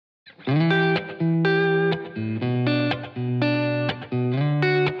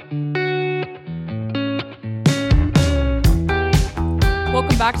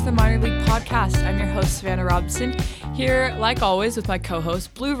back to the Minor League Podcast. I'm your host, Savannah Robinson, here, like always, with my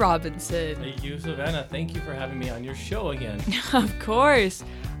co-host, Blue Robinson. Thank you, Savannah. Thank you for having me on your show again. Of course.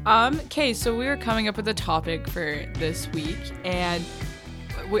 Okay, so we were coming up with a topic for this week, and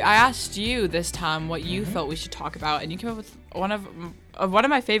I asked you this time what you felt we should talk about, and you came up with one of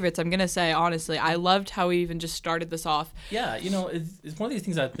my favorites, I'm going to say, honestly. I loved how we even just started this off. Yeah, it's one of these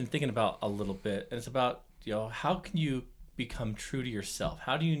things I've been thinking about a little bit, and it's about, how can you become true to yourself?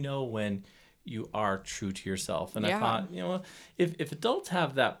 How do you know when you are true to yourself? And I thought, if adults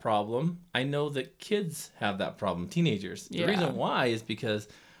have that problem, I know that kids have that problem, teenagers. The reason why is because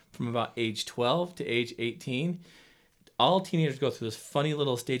from about age 12 to age 18, all teenagers go through this funny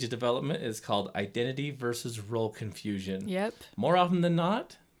little stage of development. It's called identity versus role confusion. Yep. More often than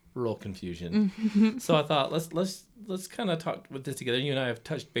not, role confusion. So I thought let's kind of talk with this together. You and I have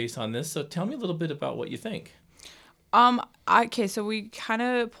touched base on this. So tell me a little bit about what you think. Okay, so we kind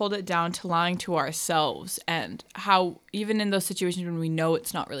of pulled it down to lying to ourselves and how even in those situations when we know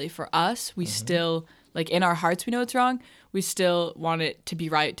it's not really for us, we still, like in our hearts, we know it's wrong. We still want it to be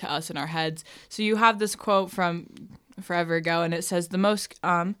right to us in our heads. So you have this quote from forever ago, and it says, the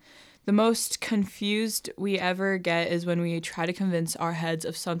most confused we ever get is when we try to convince our heads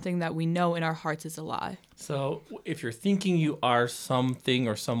of something that we know in our hearts is a lie. So if you're thinking you are something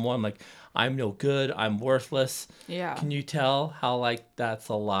or someone, like, I'm no good, I'm worthless. Yeah. Can you tell how that's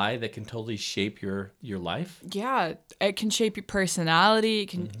a lie that can totally shape your life? Yeah, it can shape your personality, it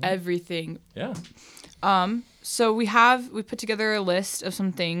can everything. Yeah. So we put together a list of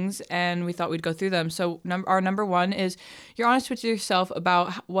some things and we thought we'd go through them. So our number one is you're honest with yourself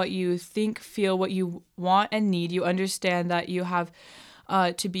about what you think, feel, what you want and need. You understand that you have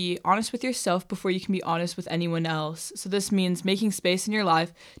to be honest with yourself before you can be honest with anyone else. So this means making space in your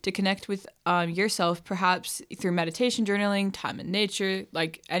life to connect with yourself, perhaps through meditation, journaling, time in nature,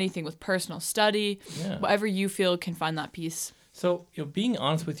 like anything with personal study, whatever you feel can find that peace. So, being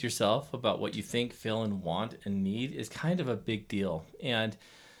honest with yourself about what you think, feel, and want and need is kind of a big deal. And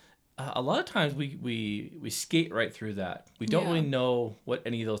a lot of times we skate right through that. We don't really know what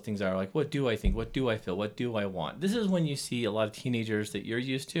any of those things are. Like, what do I think? What do I feel? What do I want? This is when you see a lot of teenagers that you're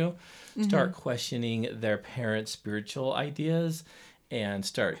used to start questioning their parents' spiritual ideas and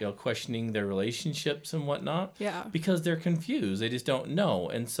start, questioning their relationships and whatnot. Yeah. Because they're confused. They just don't know.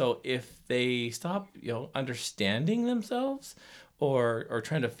 And so if they stop, understanding themselves or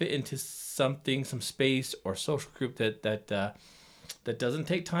trying to fit into something, some space or social group that doesn't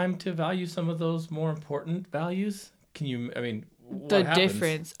take time to value some of those more important values, what happens?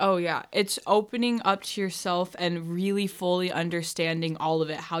 Difference. Oh, yeah. It's opening up to yourself and really fully understanding all of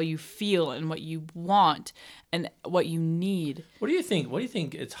it, how you feel and what you want and what you need. What do you think? What do you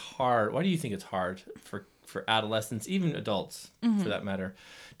think it's hard? Why do you think it's hard for adolescents, even adults for that matter,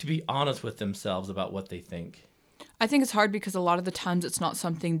 to be honest with themselves about what they think? I think it's hard because a lot of the times it's not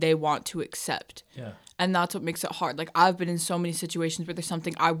something they want to accept. Yeah. And that's what makes it hard. Like, I've been in so many situations where there's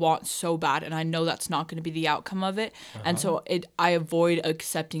something I want so bad and I know that's not going to be the outcome of it. And so I avoid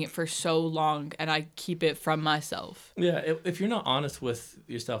accepting it for so long and I keep it from myself. Yeah, if you're not honest with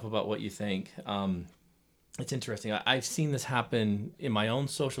yourself about what you think, it's interesting. I've seen this happen in my own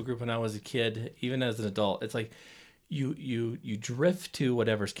social group when I was a kid, even as an adult. It's like you drift to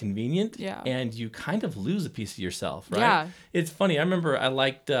whatever's convenient and you kind of lose a piece of yourself, right? Yeah. It's funny. I remember I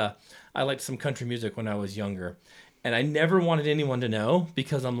liked some country music when I was younger, and I never wanted anyone to know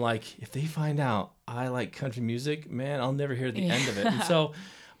because I'm like, if they find out I like country music, man, I'll never hear the end of it. And so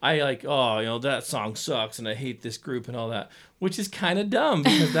I that song sucks and I hate this group and all that, which is kind of dumb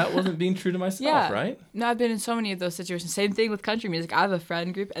because that wasn't being true to myself, right? No, I've been in so many of those situations. Same thing with country music. I have a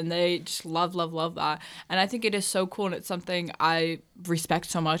friend group and they just love that. And I think it is so cool and it's something I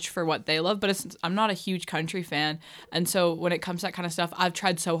respect so much for what they love, but I'm not a huge country fan. And so when it comes to that kind of stuff, I've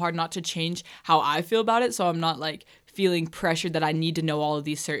tried so hard not to change how I feel about it. So I'm not feeling pressured that I need to know all of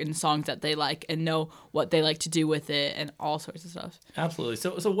these certain songs that they like and know what they like to do with it and all sorts of stuff. Absolutely.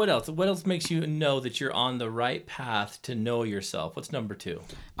 So what else? What else makes you know that you're on the right path to know yourself? What's number 2?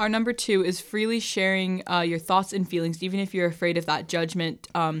 Our number 2 is freely sharing your thoughts and feelings, even if you're afraid of that judgment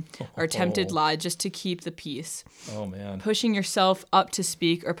or tempted lie, just to keep the peace. Oh, man. Pushing yourself up to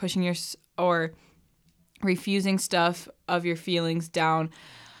speak or refusing stuff of your feelings down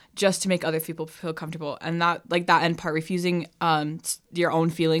just to make other people feel comfortable. And that end part, refusing your own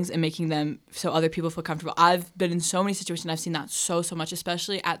feelings and making them so other people feel comfortable. I've been in so many situations, I've seen that so much,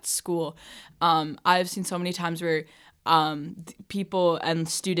 especially at school. I've seen so many times where people and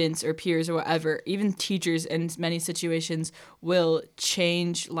students or peers or whatever, even teachers in many situations will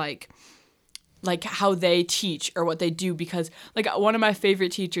change like how they teach or what they do, because like one of my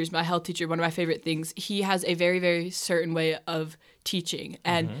favorite teachers, my health teacher, one of my favorite things, he has a very, very certain way of teaching,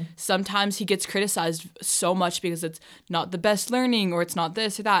 and sometimes he gets criticized so much because it's not the best learning or it's not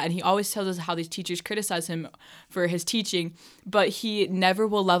this or that, and he always tells us how these teachers criticize him for his teaching, but he never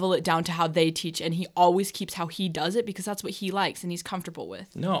will level it down to how they teach, and he always keeps how he does it because that's what he likes and he's comfortable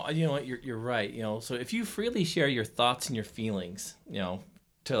with. No, you know what, you're right. You know, so if you freely share your thoughts and your feelings, you know,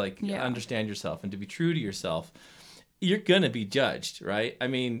 to like understand yourself and to be true to yourself, you're going to be judged, right? I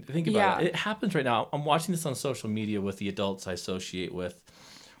mean, think about it. It happens right now. I'm watching this on social media with the adults I associate with.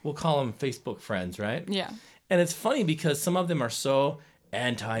 We'll call them Facebook friends, right? Yeah. And it's funny because some of them are so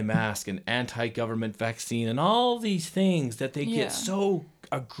anti-mask and anti-government vaccine and all these things that they get so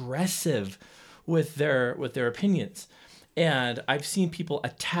aggressive with their opinions. And I've seen people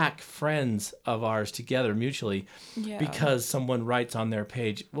attack friends of ours together mutually because someone writes on their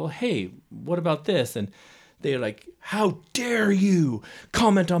page, well, hey, what about this? And they're like, how dare you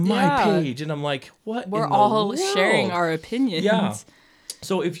comment on my page? And I'm like, what? We're all sharing our opinions. Yeah.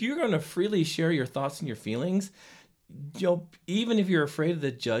 So if you're going to freely share your thoughts and your feelings, you know, even if you're afraid of the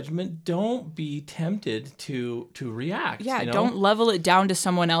judgment, don't be tempted to react. Yeah, you know? Don't level it down to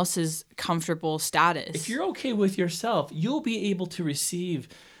someone else's comfortable status. If you're okay with yourself, you'll be able to receive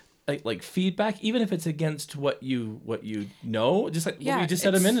like feedback, even if it's against what you know, just like what we just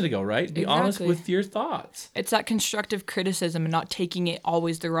said a minute ago, right? Be honest with your thoughts. It's that constructive criticism and not taking it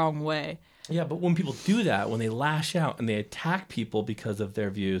always the wrong way. Yeah, but when people do that, when they lash out and they attack people because of their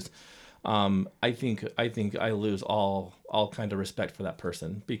views, I think I lose all kind of respect for that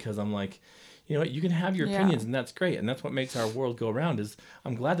person, because I'm like, you know what, you can have your opinions and that's great, and that's what makes our world go around. Is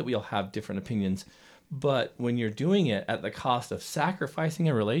I'm glad that we all have different opinions. But when you're doing it at the cost of sacrificing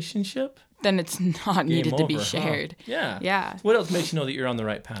a relationship, then it's not needed to be shared. Huh? Yeah. Yeah. What else makes you know that you're on the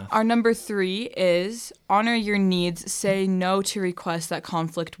right path? Our number 3 is honor your needs. Say no to requests that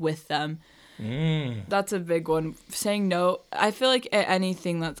conflict with them. That's a big one. Saying no. I feel like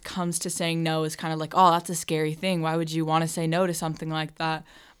anything that comes to saying no is kind of like, oh, that's a scary thing. Why would you want to say no to something like that?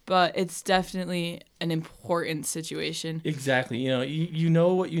 But it's definitely an important situation. Exactly. You know, you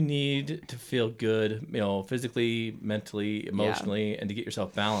know what you need to feel good, you know, physically, mentally, emotionally, and to get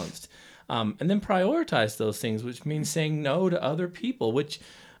yourself balanced. And then prioritize those things, which means saying no to other people, which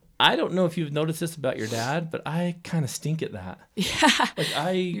I don't know if you've noticed this about your dad, but I kind of stink at that. Yeah.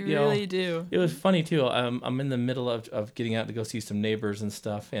 Like you really do. It was funny too. I'm in the middle of getting out to go see some neighbors and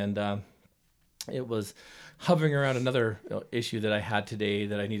stuff, and it was hovering around another issue that I had today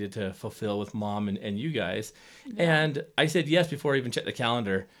that I needed to fulfill with Mom and you guys. Yeah. And I said yes before I even checked the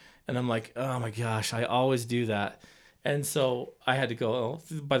calendar. And I'm like, oh my gosh, I always do that. And so I had to go,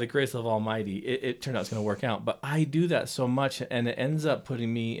 by the grace of Almighty, it turned out it's going to work out. But I do that so much, and it ends up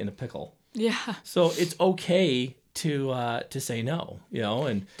putting me in a pickle. Yeah. So it's okay to say no, you know,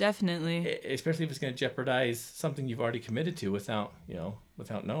 and definitely, especially if it's going to jeopardize something you've already committed to without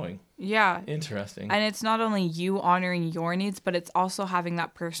knowing. Yeah. Interesting. And it's not only you honoring your needs, but it's also having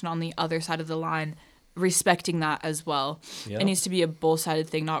that person on the other side of the line respecting that as well. Yep. It needs to be a both-sided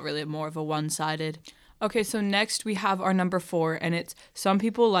thing, not really more of a one-sided. Okay, so next we have our number 4, and it's some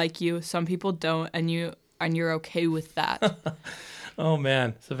people like you, some people don't, and you're okay with that. Oh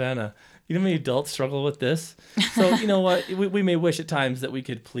man, Savannah. You know how many adults struggle with this? So, you know what? We may wish at times that we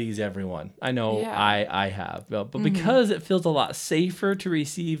could please everyone. I know I have. But because it feels a lot safer to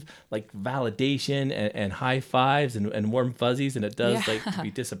receive like validation and high fives and warm fuzzies than it does like to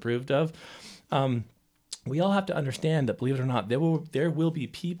be disapproved of, we all have to understand that, believe it or not, there will be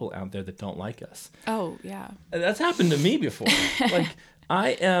people out there that don't like us. Oh, yeah. That's happened to me before. Like,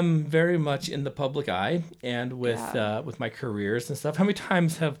 I am very much in the public eye, and with my careers and stuff. How many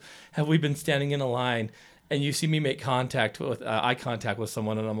times have we been standing in a line and you see me make eye contact with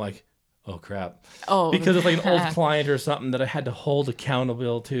someone, and I'm like, oh crap. Oh, because it's like an old client or something that I had to hold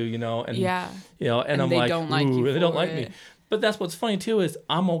accountable to, you know, and and I'm like, don't like you they don't like me. But that's what's funny too, is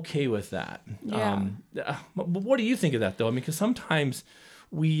I'm okay with that. Yeah. But what do you think of that though? I mean, because sometimes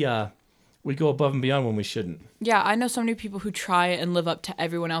we go above and beyond when we shouldn't. Yeah, I know so many people who try and live up to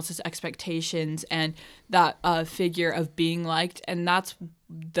everyone else's expectations and that figure of being liked. And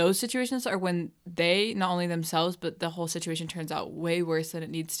those situations are when they, not only themselves, but the whole situation turns out way worse than it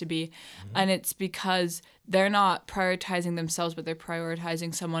needs to be. Mm-hmm. And it's because they're not prioritizing themselves, but they're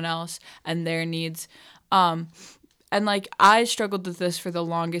prioritizing someone else and their needs. And like, I struggled with this for the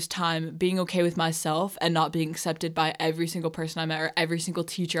longest time, being okay with myself and not being accepted by every single person I met or every single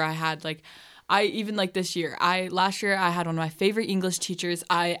teacher I had. Like, I even like this year. Last year I had one of my favorite English teachers.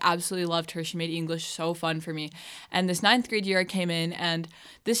 I absolutely loved her. She made English so fun for me. And this 9th grade year I came in, and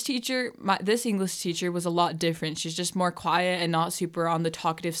this English teacher was a lot different. She's just more quiet and not super on the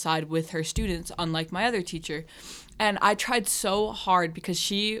talkative side with her students, unlike my other teacher. And I tried so hard because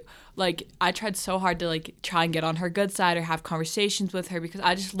I tried so hard to try and get on her good side or have conversations with her, because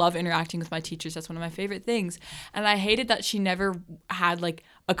I just love interacting with my teachers. That's one of my favorite things. And I hated that she never had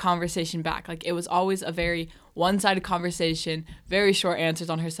a conversation back. It was always a very one-sided conversation, very short answers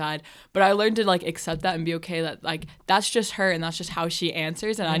on her side. But I learned to accept that and be okay that that's just her and that's just how she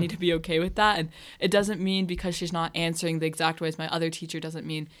answers, and I need to be okay with that. And it doesn't mean because she's not answering the exact way as my other teacher doesn't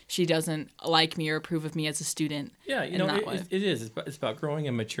mean she doesn't like me or approve of me as a student. Yeah, it is. It's about growing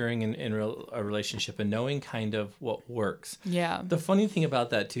and maturing in a relationship and knowing kind of what works. Yeah. The funny thing about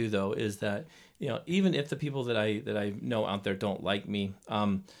that too, though, is that even if the people that I know out there don't like me,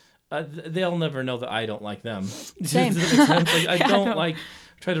 they'll never know that I don't like them. Same. Does that make sense? I don't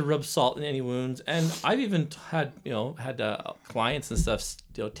try to rub salt in any wounds. And I've even had clients and stuff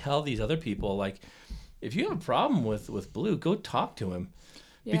tell these other people, if you have a problem with Blue, go talk to him.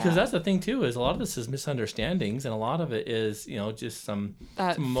 Yeah. Because that's the thing too, is a lot of this is misunderstandings, and a lot of it is just some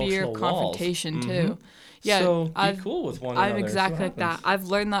emotional fear of confrontation walls. Too. Yeah, so be cool with one another. I'm exactly like that. I've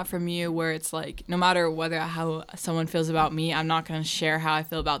learned that from you, where it's no matter how someone feels about me, I'm not going to share how I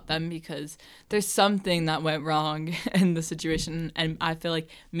feel about them, because there's something that went wrong in the situation, and I feel like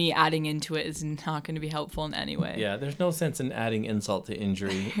me adding into it is not going to be helpful in any way. Yeah, there's no sense in adding insult to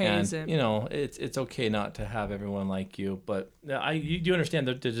injury, and it's okay not to have everyone like you, but you do understand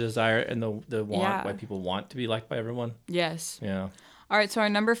the desire and the want, why people want to be liked by everyone. Yes. Yeah. All right, so our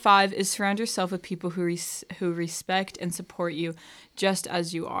number 5 is surround yourself with people who respect and support you just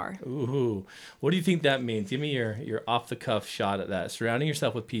as you are. Ooh, what do you think that means? Give me your off-the-cuff shot at that. Surrounding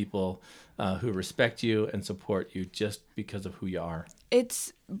yourself with people who respect you and support you just because of who you are.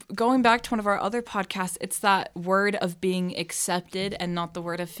 It's going back to one of our other podcasts. It's that word of being accepted and not the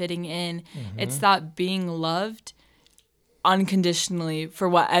word of fitting in. Mm-hmm. It's that being loved unconditionally for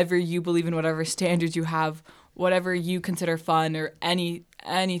whatever you believe in, whatever standards you have, whatever you consider fun, or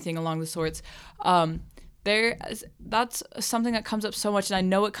anything along the sorts. That's something that comes up so much, and I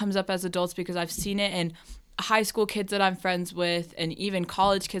know it comes up as adults because I've seen it in high school kids that I'm friends with, and even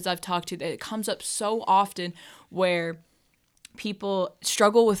college kids I've talked to. It comes up so often where people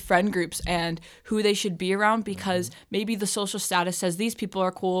struggle with friend groups and who they should be around, because maybe the social status says these people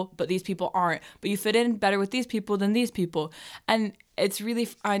are cool, but these people aren't. But you fit in better with these people than these people. And it's really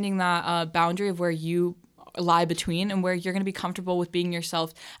finding that boundary of where you lie between, and where you're going to be comfortable with being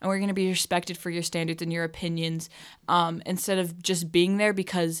yourself, and where you're going to be respected for your standards and your opinions, instead of just being there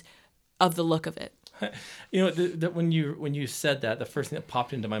because of the look of it. When you said that, the first thing that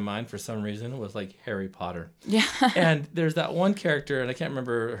popped into my mind for some reason was Harry Potter. Yeah. And there's that one character, and I can't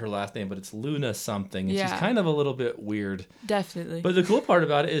remember her last name, but it's Luna something, and she's kind of a little bit weird. Definitely. But the cool part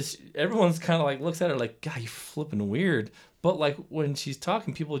about it is everyone's kind of looks at her God, you're flipping weird. But when she's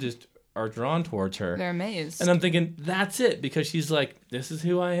talking, people just are drawn towards her. They're amazed. And I'm thinking, that's it, because she's this is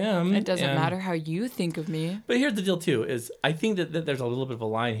who I am. It doesn't matter how you think of me. But here's the deal, too, is I think that there's a little bit of a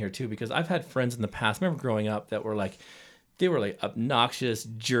line here, too, because I've had friends in the past, I remember growing up, that were they were obnoxious,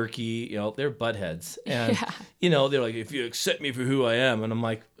 jerky, they're buttheads. And, they're if you accept me for who I am. And I'm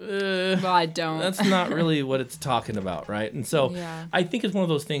well, I don't. That's not really what it's talking about, right? And so I think it's one of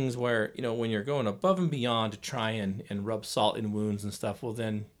those things where, when you're going above and beyond to try and rub salt in wounds and stuff, well,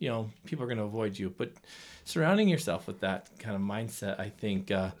 then, people are going to avoid you. But surrounding yourself with that kind of mindset, I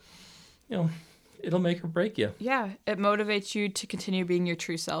think, it'll make or break you. Yeah, it motivates you to continue being your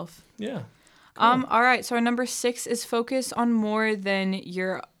true self. Yeah. Cool. All right, so our number 6 is focus on more than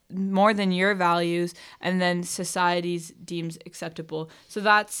your values and then society's deems acceptable. So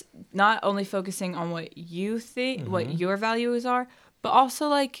that's not only focusing on what you think, what your values are, but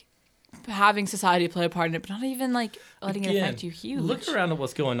also having society play a part in it, but not even letting it affect you huge. Look around at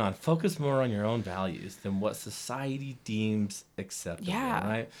what's going on. Focus more on your own values than what society deems acceptable. Yeah.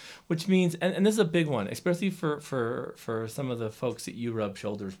 Right? Which means, and this is a big one, especially for some of the folks that you rub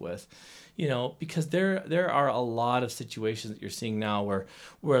shoulders with. Because there are a lot of situations that you're seeing now where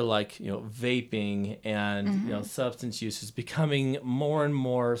vaping and substance use is becoming more and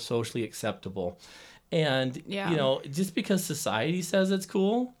more socially acceptable, and just because society says it's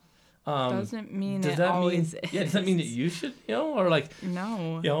cool, doesn't mean it always is. Yeah, does that mean that you should or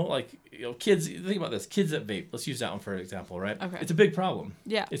no? Kids, think about this. Kids that vape. Let's use that one for an example, right? Okay. It's a big problem.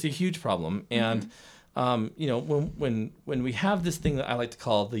 Yeah. It's a huge problem, and When we have this thing that I like to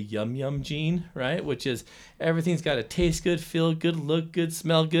call the yum yum gene, right? Which is everything's got to taste good, feel good, look good,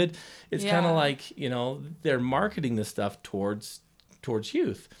 smell good. It's kind of like, they're marketing this stuff towards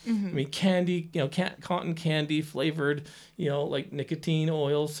youth. Mm-hmm. I mean, candy, cotton candy flavored, like nicotine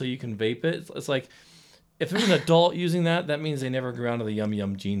oil so you can vape it. It's like, if there's an adult using that means they never grew onto the yum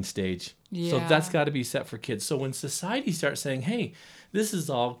yum gene stage. Yeah. So that's got to be set for kids. So when society starts saying, hey, this is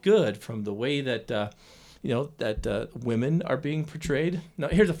all good from the way that, women are being portrayed. Now,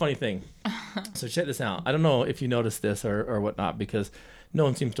 here's a funny thing. So check this out. I don't know if you noticed this or whatnot, because no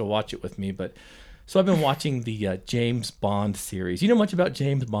one seems to watch it with me, but so I've been watching the James Bond series. You know much about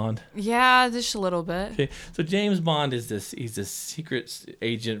James Bond? Yeah, just a little bit. Okay. So James Bond is he's this secret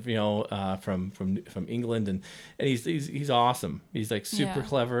agent, from England, and he's awesome. He's like super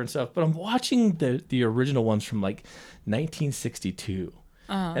clever and stuff. But I'm watching the original ones from like 1962,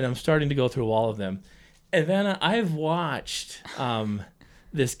 and I'm starting to go through all of them. And then I've watched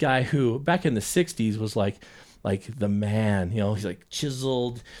this guy who back in the 60s was like the man, he's like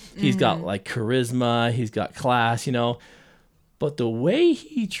chiseled. He's got like charisma. He's got class, But the way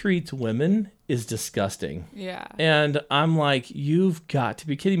he treats women is disgusting. Yeah. And I'm like, you've got to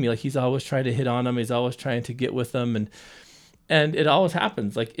be kidding me. Like, he's always trying to hit on them. He's always trying to get with them. And it always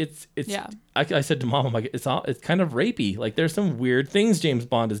happens. Like, it's yeah. I said to Mom, I'm like, it's kind of rapey. Like, there's some weird things James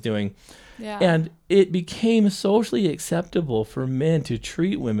Bond is doing. Yeah. And it became socially acceptable for men to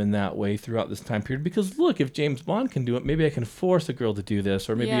treat women that way throughout this time period. Because look, if James Bond can do it, maybe I can force a girl to do this,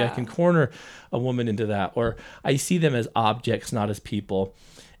 or maybe I can corner a woman into that, or I see them as objects, not as people.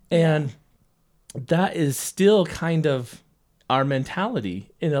 And that is still kind of our mentality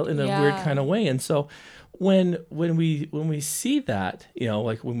in a weird kind of way. And so when we see that,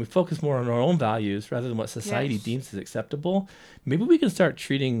 like when we focus more on our own values rather than what society deems as acceptable, maybe we can start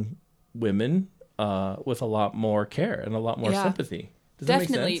treating women with a lot more care and a lot more sympathy. Does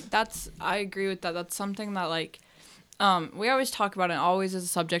Definitely. that make sense? I agree with that. That's something that like we always talk about, and always as a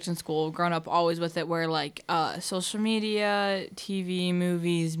subject in school, grown up always with it, where like social media, TV,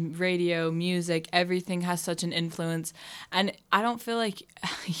 movies, radio, music, everything has such an influence. And I don't feel like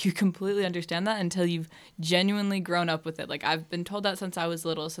you completely understand that until you've genuinely grown up with it. Like, I've been told that since I was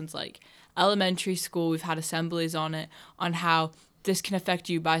little, since like elementary school. We've had assemblies on it, on how this can affect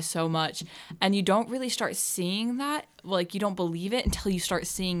you by so much, and you don't really start seeing that, like, you don't believe it until you start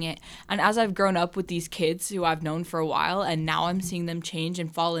seeing it. And as I've grown up with these kids who I've known for a while, and now I'm seeing them change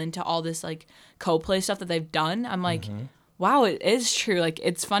and fall into all this like co-play stuff that they've done, I'm like, wow, it is true. Like,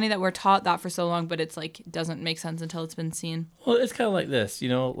 it's funny that we're taught that for so long, but it's like, it doesn't make sense until it's been seen. Well, it's kind of like this,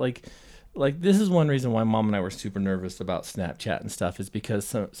 like this is one reason why Mom and I were super nervous about Snapchat and stuff, is because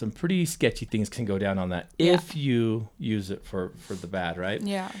some pretty sketchy things can go down on that if you use it for the bad, right?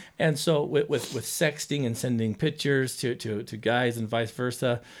 Yeah. And so with sexting and sending pictures to guys and vice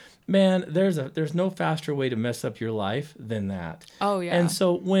versa, man, there's no faster way to mess up your life than that. Oh yeah. And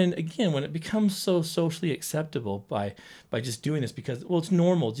so when it becomes so socially acceptable by just doing this because, well, it's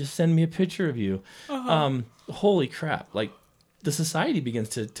normal, just send me a picture of you. Holy crap, like, the society begins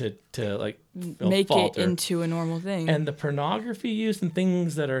to like make falter. It into a normal thing. And the pornography use and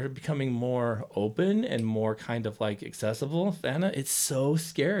things that are becoming more open and more kind of like accessible, Anna, it's so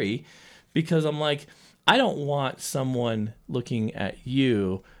scary, because I'm like, I don't want someone looking at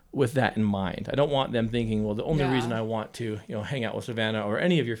you with that in mind. I don't want them thinking, well, the only reason I want to, hang out with Savannah or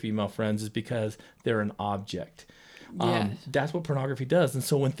any of your female friends is because they're an object. That's what pornography does. And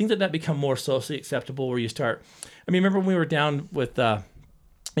so when things like that become more socially acceptable, where you start, I mean, remember when we were down with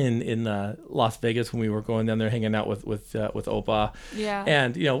in Las Vegas, when we were going down there hanging out with Opa,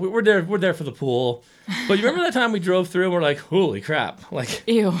 and we're there for the pool, but you remember that time we drove through and we're like, holy crap, like,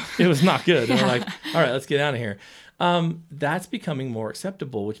 ew, it was not good. And we're like, all right, let's get out of here. That's becoming more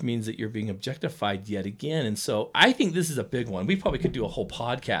acceptable, which means that you're being objectified yet again. And so I think this is a big one. We probably could do a whole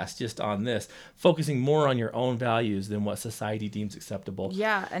podcast just on this, focusing more on your own values than what society deems acceptable.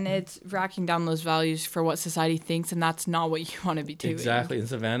 Yeah, and it's racking down those values for what society thinks, and that's not what you want to be doing. Exactly. And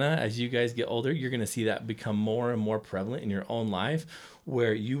Savannah, as you guys get older, you're going to see that become more and more prevalent in your own life,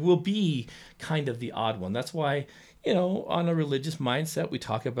 where you will be kind of the odd one. That's why, on a religious mindset, we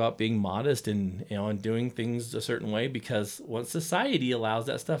talk about being modest and, and doing things a certain way, because once society allows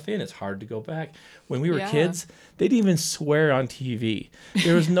that stuff in, it's hard to go back. When we were kids, they didn't even swear on TV.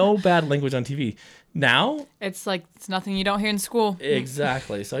 There was no bad language on TV. Now, it's like it's nothing you don't hear in school.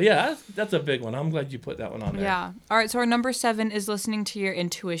 Exactly. So yeah, that's a big one. I'm glad you put that one on there. Yeah. All right. So our number 7 is listening to your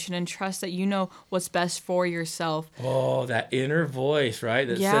intuition and trust that you know what's best for yourself. Oh, that inner voice, right?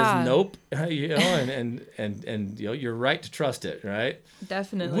 That says nope, and you're right to trust it, right?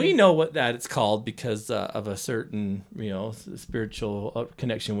 Definitely. We know what that it's called because of a certain spiritual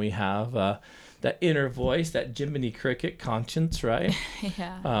connection we have. That inner voice, that Jiminy Cricket conscience, right?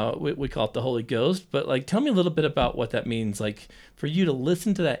 Yeah. We call it the Holy Ghost. But like, tell me a little bit about what that means. Like for you to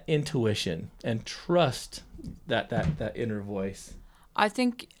listen to that intuition and trust that inner voice. I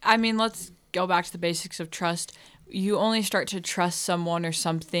mean, let's go back to the basics of trust. You only start to trust someone or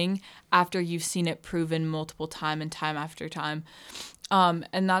something after you've seen it proven multiple time and time after time.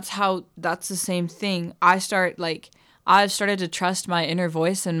 And that's the same thing. I've started to trust my inner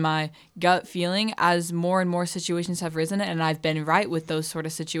voice and my gut feeling as more and more situations have risen, and I've been right with those sort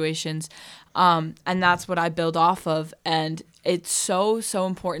of situations. And that's what I build off of. And it's so, so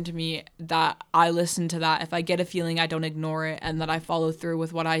important to me that I listen to that. If I get a feeling, I don't ignore it, and that I follow through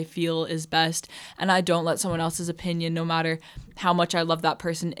with what I feel is best. And I don't let someone else's opinion, no matter how much I love that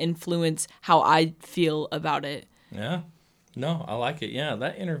person, influence how I feel about it. Yeah. No, I like it. Yeah,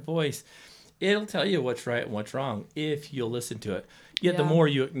 that inner voice. It'll tell you what's right and what's wrong if you'll listen to it. Yet the more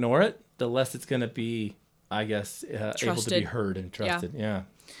you ignore it, the less it's going to be, I guess, able to be heard and trusted. Yeah.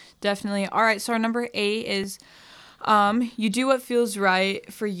 Definitely. All right. So our number 8 is you do what feels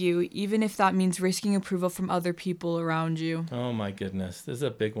right for you, even if that means risking approval from other people around you. Oh, my goodness. This is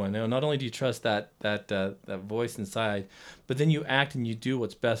a big one. Not only do you trust that voice inside, but then you act and you do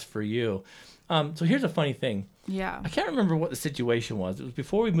what's best for you. So here's a funny thing. Yeah. I can't remember what the situation was. It was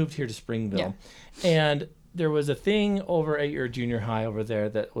before we moved here to Springville. Yeah. And there was a thing over at your junior high over there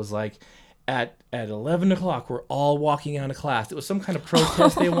that was like, at 11 o'clock, we're all walking out of class. It was some kind of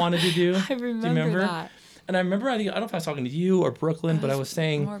protest they wanted to do. I remember that. And I remember, I don't know if I was talking to you or Brooklyn, but I was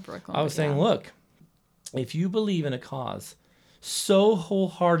saying, look, if you believe in a cause so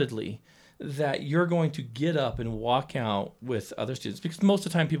wholeheartedly that you're going to get up and walk out with other students, because most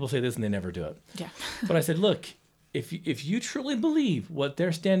of the time people say this and they never do it. Yeah. But I said, look, if you truly believe what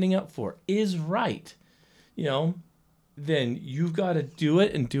they're standing up for is right, then you've got to do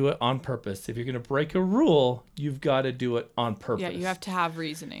it and do it on purpose. If you're going to break a rule, you've got to do it on purpose. Yeah, you have to have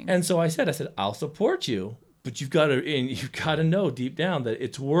reasoning. And so I said, I'll support you, but you've got to know deep down that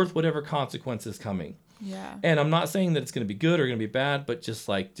it's worth whatever consequences coming. Yeah. And I'm not saying that it's going to be good or going to be bad, but just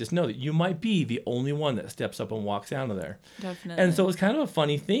know that you might be the only one that steps up and walks out of there. Definitely. And so it's kind of a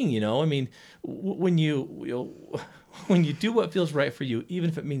funny thing, I mean, when you do what feels right for you, even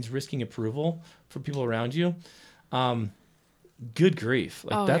if it means risking approval for people around you, good grief.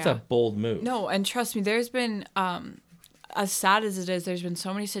 That's a bold move. No, and trust me, there's been as sad as it is, there's been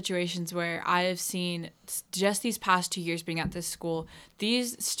so many situations where I have seen just these past 2 years being at this school,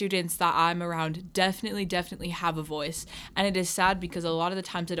 these students that I'm around definitely have a voice. And it is sad because a lot of the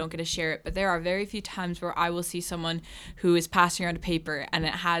times I don't get to share it, but there are very few times where I will see someone who is passing around a paper and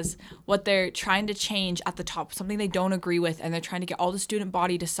it has what they're trying to change at the top, something they don't agree with, and they're trying to get all the student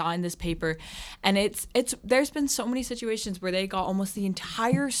body to sign this paper. And there's been so many situations where they got almost the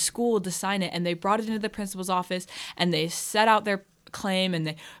entire school to sign it, and they brought it into the principal's office and they set out their claim and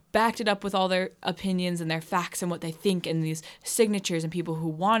they backed it up with all their opinions and their facts and what they think and these signatures and people who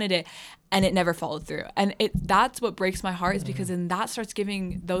wanted it, and it never followed through. And that's what breaks my heart, is because then that starts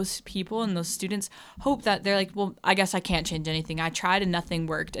giving those people and those students hope that they're like, well, I guess I can't change anything. I tried and nothing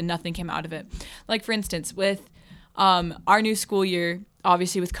worked and nothing came out of it. Like, for instance, with our new school year,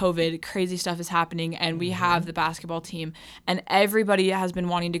 obviously with COVID, crazy stuff is happening, and we have the basketball team, and everybody has been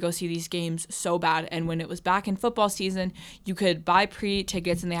wanting to go see these games so bad. And when it was back in football season, you could buy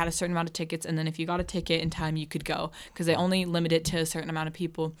pre-tickets, and they had a certain amount of tickets, and then if you got a ticket in time, you could go, because they only limit it to a certain amount of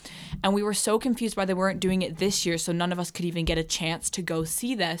people. And we were so confused why they weren't doing it this year, so none of us could even get a chance to go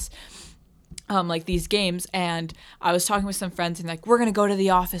see this. Like these games. And I was talking with some friends and like, we're going to go to the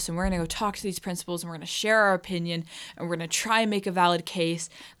office and we're going to go talk to these principals and we're going to share our opinion and we're going to try and make a valid case.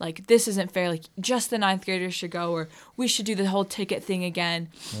 Like, this isn't fair. Like, just the 9th graders should go, or we should do the whole ticket thing again.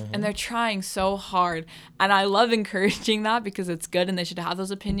 And they're trying so hard. And I love encouraging that because it's good and they should have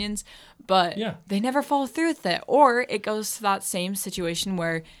those opinions. But they never follow through with it. Or it goes to that same situation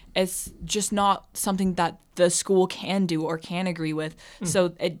where it's just not something that the school can do or can agree with,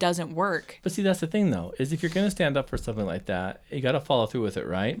 so it doesn't work. But see, that's the thing, though, is if you're going to stand up for something like that, you got to follow through with it,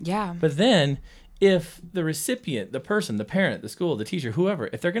 right? Yeah. But then, if the recipient, the person, the parent, the school, the teacher, whoever,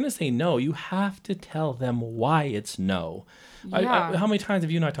 if they're going to say no, you have to tell them why it's no. Yeah. How many times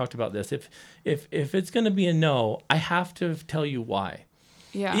have you and I talked about this? If it's going to be a no, I have to tell you why.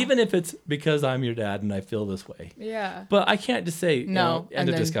 Yeah. Even if it's because I'm your dad and I feel this way. Yeah. But I can't just say, No, end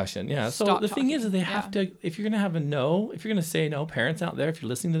of discussion. Yeah. So the thing is they have to, if you're going to have a no, if you're going to say no, parents out there, if you're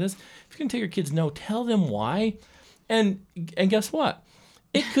listening to this, if you're going to tell your kids no, tell them why. And guess what?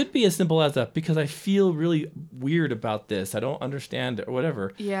 It could be as simple as because I feel really weird about this. I don't understand it or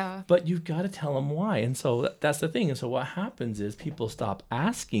whatever. Yeah. But you've got to tell them why. And so that's the thing. And so what happens is people stop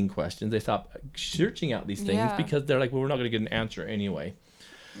asking questions. They stop searching out these things because they're like, well, we're not going to get an answer anyway.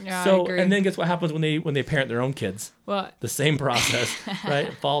 Yeah, so, I agree. and then guess what happens when they parent their own kids? What? The same process, right?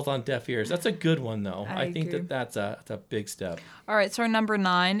 It falls on deaf ears. That's a good one, though. I think agree. that's a big step. All right, so our number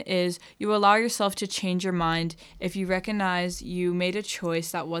 9 is you allow yourself to change your mind if you recognize you made a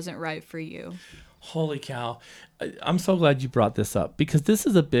choice that wasn't right for you. Holy cow. I'm so glad you brought this up because this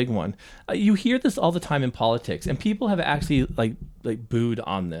is a big one. You hear this all the time in politics, and people have actually like booed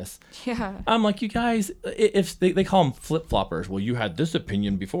on this. Yeah. I'm like, you guys, if they call them flip-floppers. Well, you had this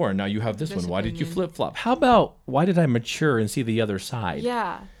opinion before, and now you have this one. Why did you flip-flop? How about, why did I mature and see the other side?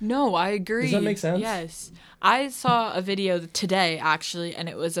 Yeah. No, I agree. Does that make sense? Yes. I saw a video today, actually, and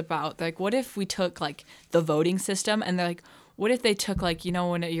it was about, like, what if we took, like, the voting system, and they're like, what if they took, like, you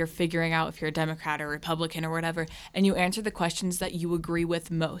know, when you're figuring out if you're a Democrat or Republican or whatever, and you answer the questions that you agree with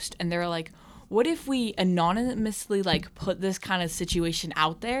most, and they're like, what if we anonymously, like, put this kind of situation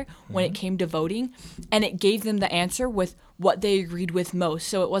out there when it came to voting, and it gave them the answer with what they agreed with most,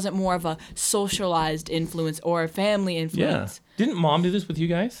 so it wasn't more of a socialized influence or a family influence. Yeah. Didn't Mom do this with you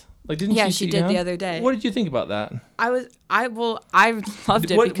guys? Like, didn't Yeah, she she sit did you down? the other day. What did you think about that? I loved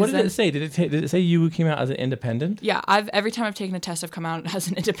it. What because did it say? Did it say you came out as an independent? Yeah, every time I've taken a test, I've come out as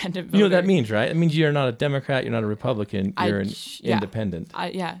an independent voter. You know what that means, right? It means you're not a Democrat, you're not a Republican, you're an independent.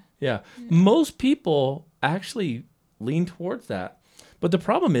 Yeah. Most people actually lean towards that. But the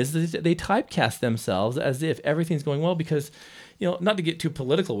problem is that they typecast themselves as if everything's going well because, you know, not to get too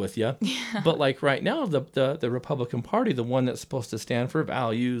political with you, but like right now, the Republican Party, the one that's supposed to stand for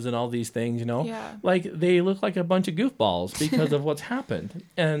values and all these things, you know, like they look like a bunch of goofballs because of what's happened.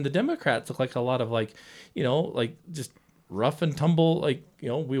 And the Democrats look like a lot of like, you know, like just rough and tumble, like, you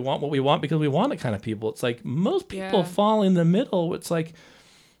know, we want what we want because we want it kind of people. It's like most people fall in the middle. It's like,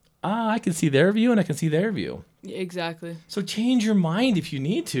 I can see their view and I can see their view. Exactly. So change your mind if you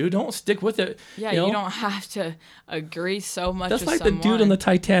need to. Don't stick with it. Yeah, you don't have to agree so much That's with like someone. the dude on the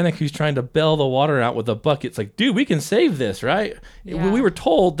Titanic who's trying to bail the water out with a bucket. It's like, dude, we can save this, right? Yeah. We were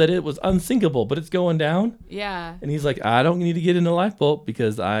told that it was unsinkable, but it's going down. Yeah. And he's like, I don't need to get in the lifeboat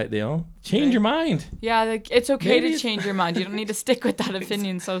because change your mind. Yeah, like, it's okay to change your mind. You don't need to stick with that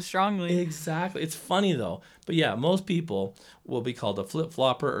opinion so strongly. Exactly. It's funny though. But yeah, most people will be called a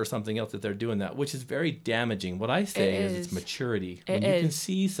flip-flopper or something else if they're doing that, which is very damaging. What I say is it's maturity. When you can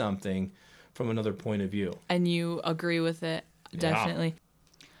see something from another point of view. And you agree with it, definitely.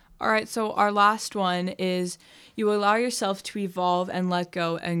 Yeah. All right, so our last one is you allow yourself to evolve and let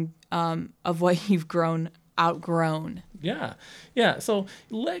go and of what you've outgrown. Yeah. Yeah. So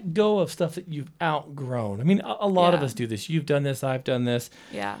let go of stuff that you've outgrown. I mean, a lot of us do this. You've done this. I've done this.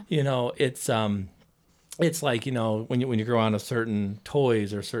 Yeah. You know, it's like, you know, when you grow on a certain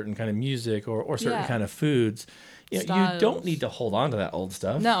toys or certain kind of music or certain kind of foods, you don't need to hold on to that old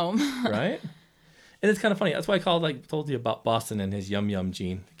stuff. No. Right? And it's kind of funny. That's why I told you about Boston and his yum yum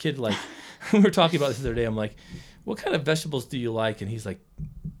gene. The kid, like, we were talking about this the other day. I'm like, what kind of vegetables do you like? And he's like,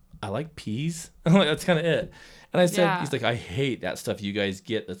 I like peas. I'm like, that's kind of it. And I said, he's like, I hate that stuff you guys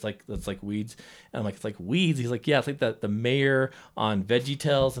get. That's like weeds. And I'm like, it's like weeds. He's like, yeah, it's like the mayor on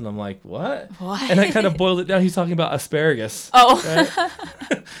VeggieTales. And I'm like, what? And I kind of boiled it down. He's talking about asparagus. Oh.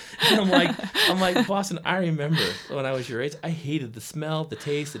 Right? And I'm like, Boston, I remember when I was your age, I hated the smell, the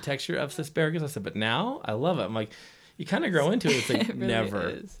taste, the texture of asparagus. I said, but now I love it. I'm like, you kind of grow into it. It's like it really never,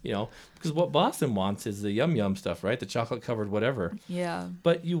 is. You know, because what Boston wants is the yum yum stuff, right? The chocolate covered whatever. Yeah.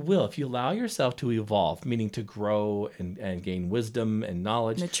 But you will, if you allow yourself to evolve, meaning to grow and gain wisdom and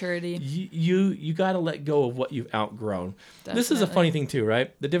knowledge, maturity. You got to let go of what you've outgrown. Definitely. This is a funny thing too,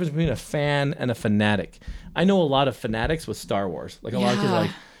 right? The difference between a fan and a fanatic. I know a lot of fanatics with Star Wars. Like a lot of kids,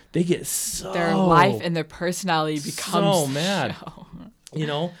 like they get so their life and their personality becomes so mad. You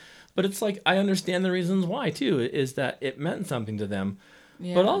know. But it's like, I understand the reasons why, too, is that it meant something to them.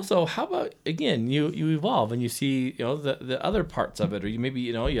 Yeah. But also, how about, again, you evolve and you see, you know, the other parts of it, or you maybe,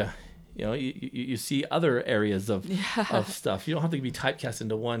 you see other areas of stuff. You don't have to be typecast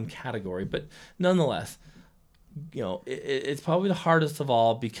into one category. But nonetheless, you know, it's probably the hardest of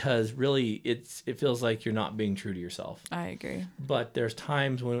all because really it feels like you're not being true to yourself. I agree. But there's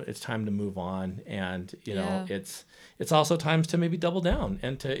times when it's time to move on, and you know it's also times to maybe double down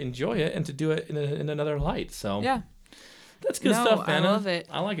and to enjoy it and to do it in another light. So That's good stuff, Anna. I love it.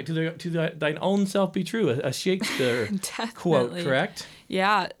 I like it. To thine own self be true. A Shakespeare quote, correct?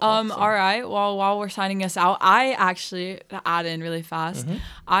 Yeah. Awesome. All right. Well, while we're signing us out, I actually, to add in really fast,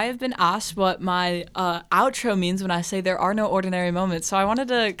 I have been asked what my outro means when I say there are no ordinary moments. So I wanted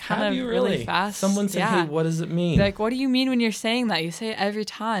to kind of really fast. Someone said, hey, what does it mean? Like, what do you mean when you're saying that? You say it every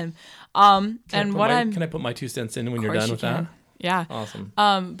time. Can I put my 2 cents in when you're done with that? Yeah. Awesome.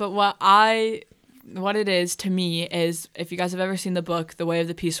 But what it is to me is, if you guys have ever seen the book The Way of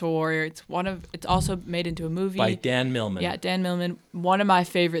the Peaceful Warrior, it's also made into a movie by Dan Millman. Yeah, Dan Millman. One of my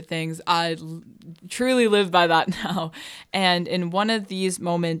favorite things. I truly live by that now. And in one of these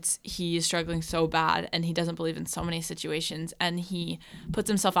moments, he is struggling so bad and he doesn't believe in so many situations, and he puts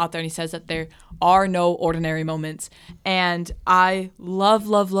himself out there and he says that there are no ordinary moments. And I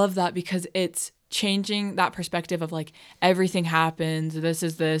love that, because it's changing that perspective of like, everything happens, this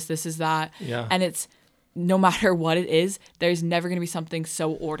is that. Yeah. And it's, no matter what it is, there's never going to be something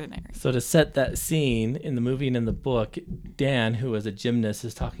so ordinary. So to set that scene in the movie and in the book, Dan, who is a gymnast,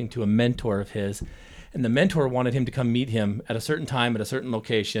 is talking to a mentor of his, and the mentor wanted him to come meet him at a certain time at a certain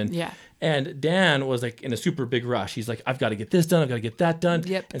location. Yeah. And Dan was like in a super big rush. He's like, I've got to get this done. I've got to get that done.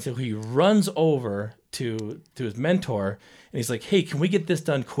 Yep. And so he runs over to his mentor and he's like, hey, can we get this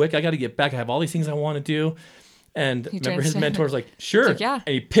done quick? I got to get back. I have all these things I want to do. And remember, his mentor's like, sure. Like, yeah.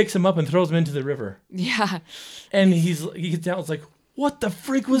 And he picks him up and throws him into the river. Yeah. And he gets down. It's like, what the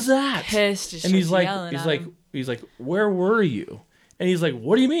freak was that? Pissed. Just and he's like, him. Where were you? And he's like,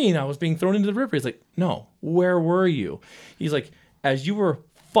 what do you mean? I was being thrown into the river. He's like, no, where were you? He's like, as you were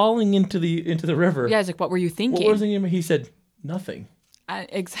falling into the river. Yeah, he's like, what were you thinking? What was he? He said, nothing.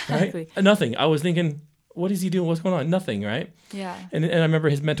 Exactly. Right? Nothing. I was thinking, what is he doing? What's going on? Nothing, right? Yeah. And I remember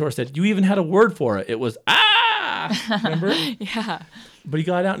his mentor said, you even had a word for it. It was, remember? Yeah. But he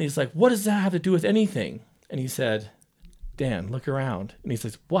got out and he's like, what does that have to do with anything? And he said, Dan, look around. And he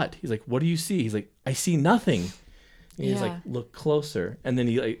says, what? He's like, what do you see? He's like, I see nothing. And he's like, look closer. And then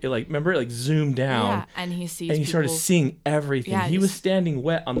he zoomed down. Yeah, and he sees. And he started seeing everything. Yeah, he was standing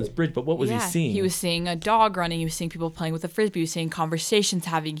wet on this bridge, but what was he seeing? He was seeing a dog running. He was seeing people playing with a frisbee. He was seeing conversations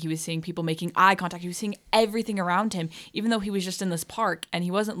having. He was seeing people making eye contact. He was seeing everything around him, even though he was just in this park. And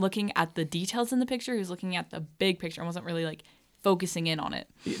he wasn't looking at the details in the picture. He was looking at the big picture and wasn't really like focusing in on it.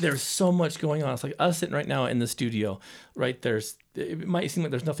 There's so much going on. It's like us sitting right now in the studio, right? It might seem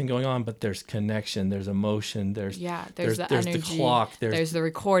like there's nothing going on, but there's connection, there's emotion, there's the energy, the clock, there's the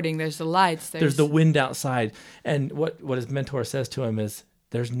recording, there's the lights, there's the wind outside. And what his mentor says to him is,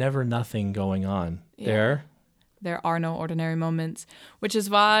 there's never nothing going on. Yeah. There are no ordinary moments, which is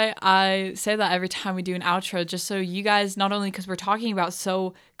why I say that every time we do an outro, just so you guys, not only because we're talking about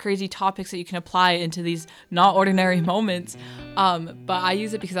so crazy topics that you can apply into these not ordinary moments, but I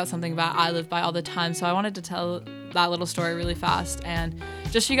use it because that's something that I live by all the time. So I wanted to tell that little story really fast, and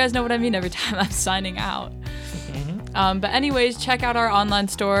just so you guys know what I mean every time I'm signing out. But anyways, check out our online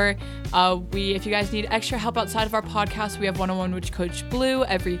store. If you guys need extra help outside of our podcast, we have one-on-one with Coach Blue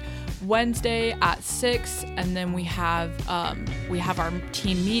every Wednesday at 6, and then we have our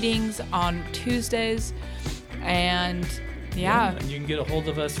team meetings on Tuesdays, and and you can get a hold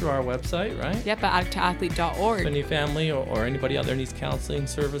of us through our website, right? Yep, at addictoathlete.org. If any family or anybody out there needs counseling,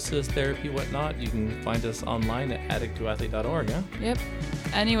 services, therapy, whatnot, you can find us online at addictoathlete.org. Yeah. Yep.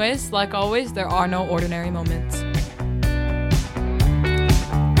 Anyways, like always, there are no ordinary moments.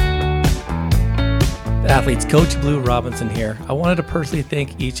 Athletes, Coach Blue Robinson here. I wanted to personally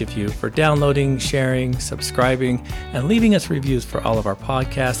thank each of you for downloading, sharing, subscribing, and leaving us reviews for all of our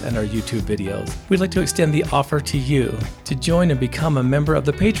podcasts and our YouTube videos. We'd like to extend the offer to you to join and become a member of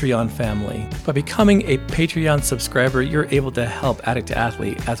the Patreon family. By becoming a Patreon subscriber, you're able to help Addict to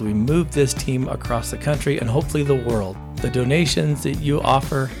Athlete as we move this team across the country and hopefully the world. The donations that you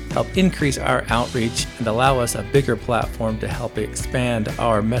offer help increase our outreach and allow us a bigger platform to help expand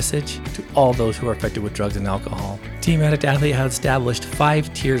our message to all those who are affected with drugs and alcohol. Team Addict Athlete has established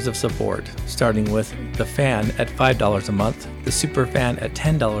 5 tiers of support, starting with the fan at $5 a month, the super fan at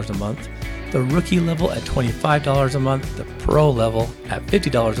 $10 a month, the rookie level at $25 a month, the pro level at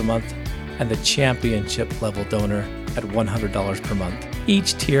 $50 a month, and the championship level donor at $100 per month.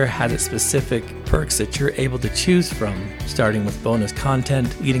 Each tier has its specific perks that you're able to choose from, starting with bonus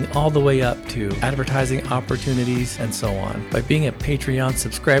content, leading all the way up to advertising opportunities, and so on. By being a Patreon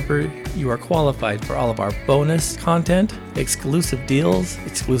subscriber, you are qualified for all of our bonus content, exclusive deals,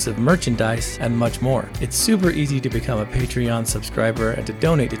 exclusive merchandise, and much more. It's super easy to become a Patreon subscriber and to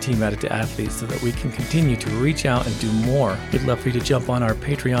donate to Team Addict to Athlete so that we can continue to reach out and do more. We'd love for you to jump on our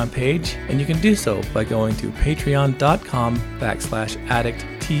Patreon page, and you can do so by going to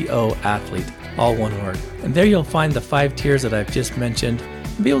patreon.com/addicttoathlete. all one word. And there you'll find the 5 tiers that I've just mentioned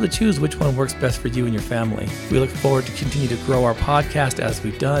and be able to choose which one works best for you and your family. We look forward to continue to grow our podcast as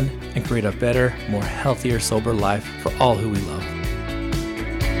we've done and create a better, more healthier, sober life for all who we love.